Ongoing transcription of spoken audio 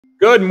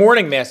Good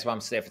morning, Massive.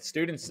 I'm Stafford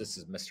students. This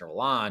is Mr.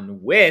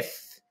 Lon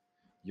with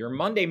your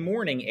Monday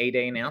morning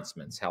A-Day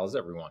announcements. How's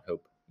everyone?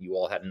 Hope you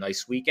all had a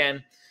nice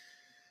weekend.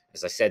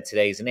 As I said,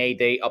 today's an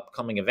A-Day,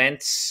 upcoming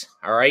events.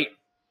 All right,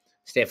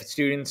 Stafford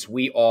students,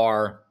 we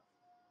are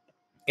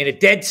in a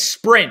dead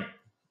sprint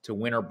to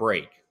winter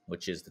break,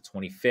 which is the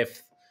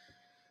 25th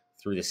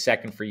through the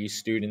 2nd for you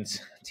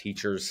students.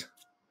 Teachers,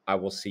 I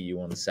will see you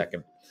on the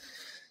 2nd.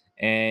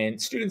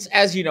 And students,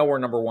 as you know, our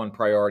number one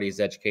priority as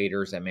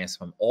educators at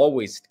Massillon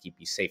always to keep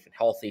you safe and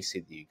healthy so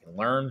that you can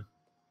learn.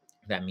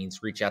 That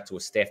means reach out to a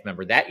staff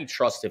member that you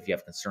trust if you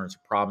have concerns or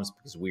problems,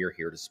 because we are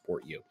here to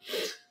support you.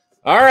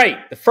 All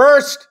right, the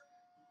first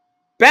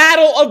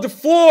Battle of the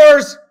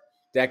Floors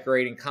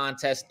decorating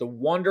contest, the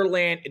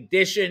Wonderland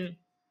edition.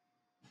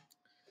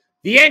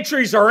 The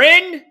entries are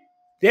in.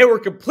 They were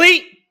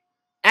complete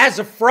as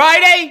of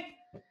Friday.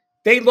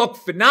 They look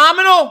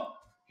phenomenal.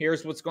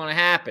 Here's what's going to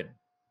happen.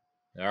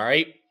 All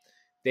right.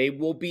 They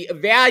will be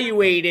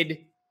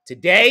evaluated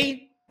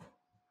today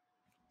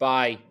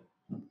by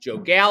Joe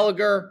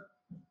Gallagher,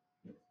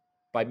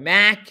 by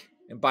Mac,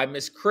 and by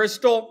Miss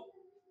Crystal.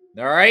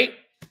 All right.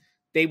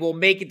 They will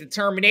make a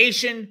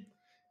determination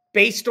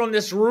based on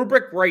this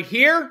rubric right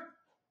here.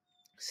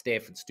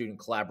 Staff and student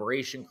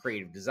collaboration,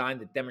 creative design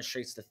that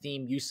demonstrates the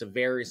theme, use of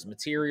various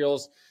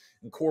materials,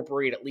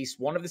 incorporate at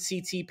least one of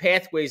the CT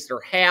pathways that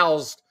are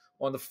housed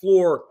on the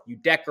floor you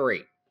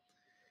decorate.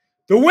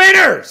 The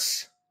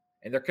winners,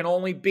 and there can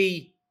only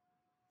be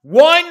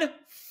one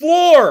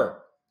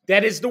floor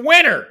that is the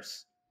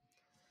winners,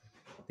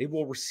 they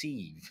will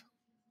receive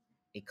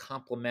a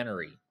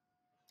complimentary,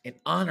 an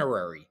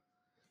honorary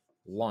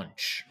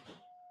lunch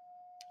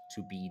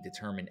to be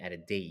determined at a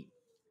date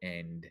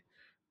and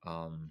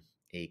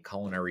a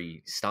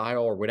culinary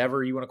style or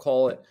whatever you want to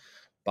call it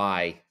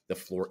by the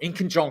floor in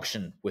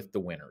conjunction with the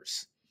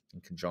winners.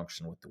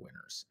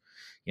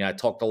 You know, I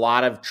talked a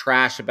lot of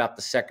trash about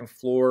the second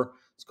floor.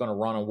 It's going to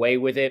run away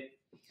with it.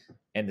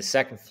 And the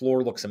second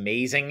floor looks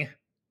amazing.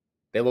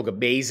 They look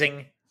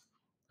amazing.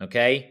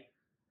 Okay.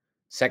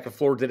 Second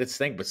floor did its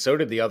thing, but so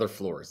did the other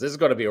floors. This is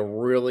going to be a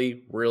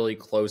really, really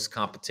close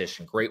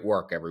competition. Great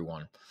work,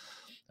 everyone.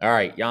 All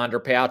right. Yonder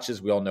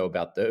pouches. We all know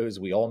about those.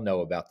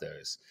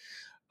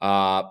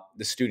 The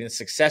Student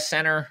Success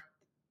Center.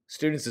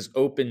 Students is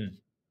open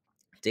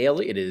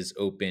daily. It is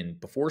open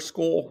before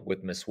school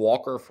with Miss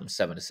Walker from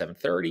 7 to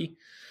 7:30.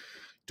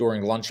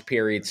 During lunch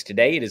periods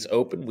today, it is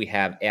open. We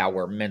have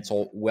our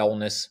mental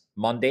wellness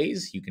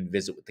Mondays. You can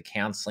visit with the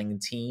counseling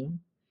team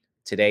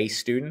today,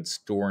 students,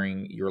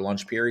 during your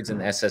lunch periods in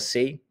the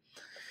SSC.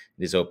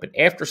 It is open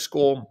after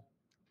school.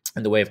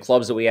 In the way of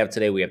clubs that we have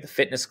today, we have the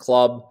fitness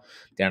club.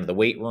 Down to the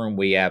weight room,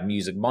 we have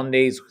Music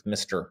Mondays with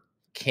Mr.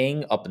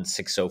 King up in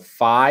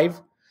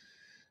 605.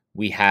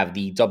 We have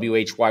the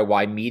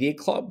WHYY Media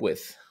Club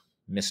with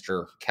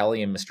Mr.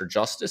 Kelly and Mr.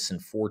 Justice in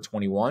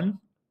 421.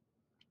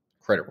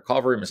 Credit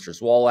Recovery, Mr.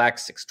 Zwolak,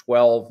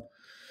 612.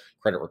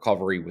 Credit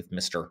Recovery with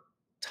Mr.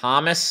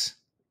 Thomas,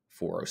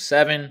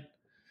 407.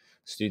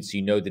 Students,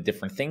 you know the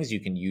different things you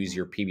can use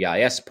your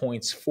PBIS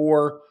points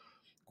for.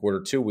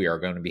 Quarter 2, we are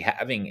going to be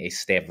having a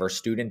staff versus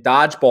student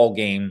dodgeball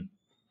game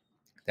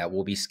that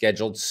will be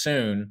scheduled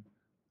soon.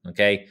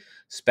 Okay.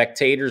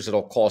 Spectators,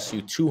 it'll cost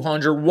you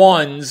 200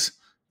 ones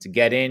to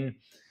get in.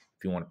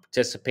 If you want to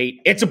participate,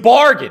 it's a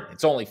bargain.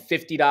 It's only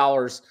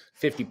 $50,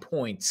 50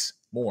 points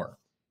more.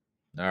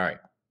 All right.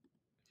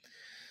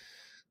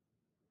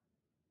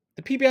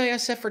 The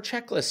PBIS effort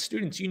checklist,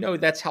 students, you know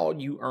that's how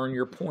you earn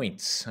your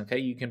points. Okay.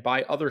 You can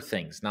buy other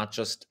things, not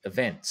just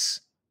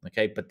events.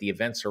 Okay. But the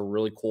events are a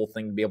really cool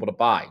thing to be able to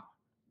buy.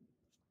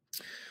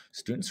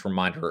 Students,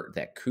 reminder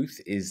that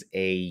KUTH is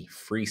a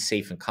free,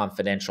 safe, and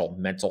confidential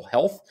mental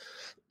health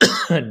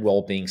and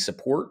well-being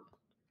support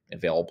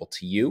available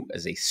to you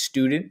as a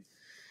student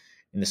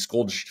in the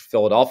school district of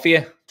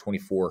Philadelphia,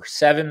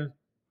 24/7.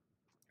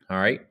 All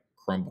right,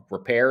 Chromebook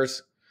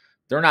repairs.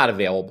 They're not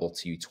available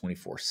to you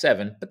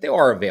 24/7, but they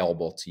are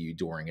available to you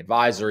during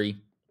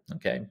advisory.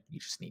 Okay, you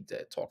just need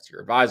to talk to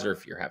your advisor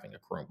if you're having a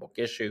Chromebook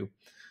issue.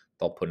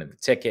 They'll put in the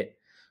ticket.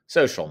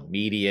 Social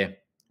media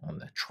on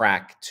the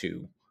track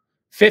to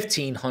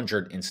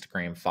 1,500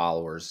 Instagram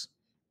followers.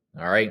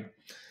 All right.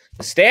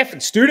 The staff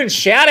and student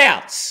shout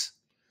outs.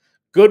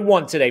 Good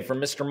one today from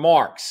Mr.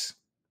 Marks.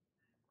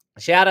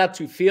 Shout out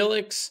to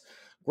Felix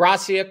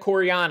Gracia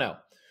Coriano,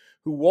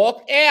 who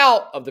walked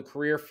out of the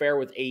career fair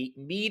with a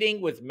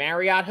meeting with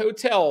Marriott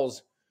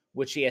Hotels,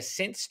 which he has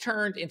since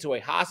turned into a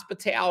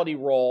hospitality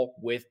role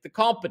with the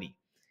company.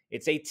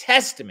 It's a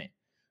testament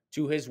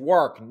to his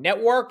work,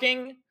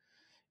 networking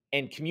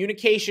and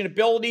communication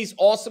abilities.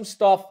 Awesome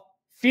stuff,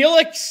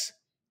 Felix.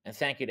 And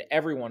thank you to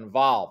everyone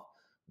involved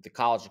with the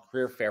College and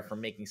Career Fair for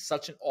making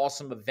such an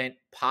awesome event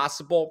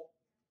possible.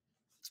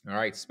 All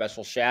right,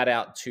 special shout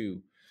out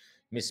to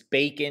Miss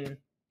Bacon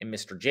and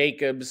Mr.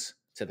 Jacobs,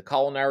 to the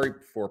culinary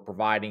for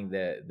providing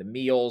the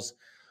meals,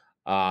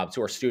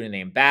 to our student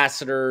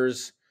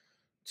ambassadors,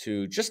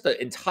 to just the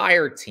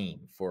entire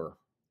team for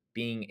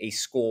being a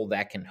school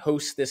that can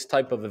host this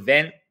type of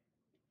event,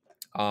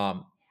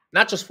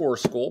 not just for a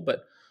school,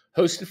 but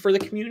hosted for the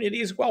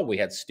community as well. We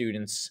had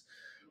students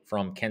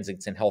from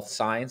Kensington Health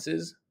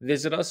Sciences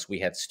visit us. We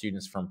had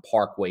students from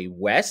Parkway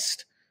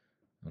West,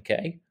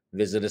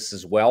 visit us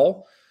as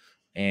well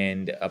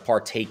and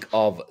partake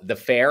of the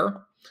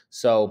fair.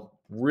 So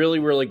really,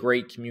 really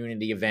great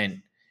community event.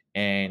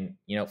 And,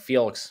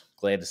 Felix,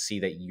 glad to see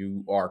that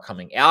you are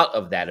coming out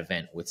of that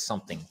event with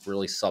something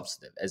really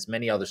substantive, as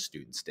many other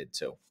students did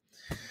too.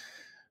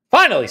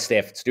 Finally,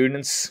 staff and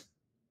students,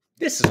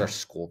 this is our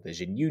school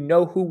vision. You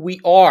know who we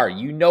are.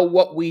 You know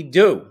what we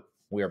do.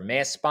 We are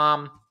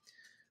Mastbaum.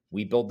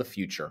 We build the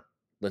future.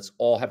 Let's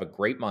all have a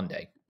great Monday.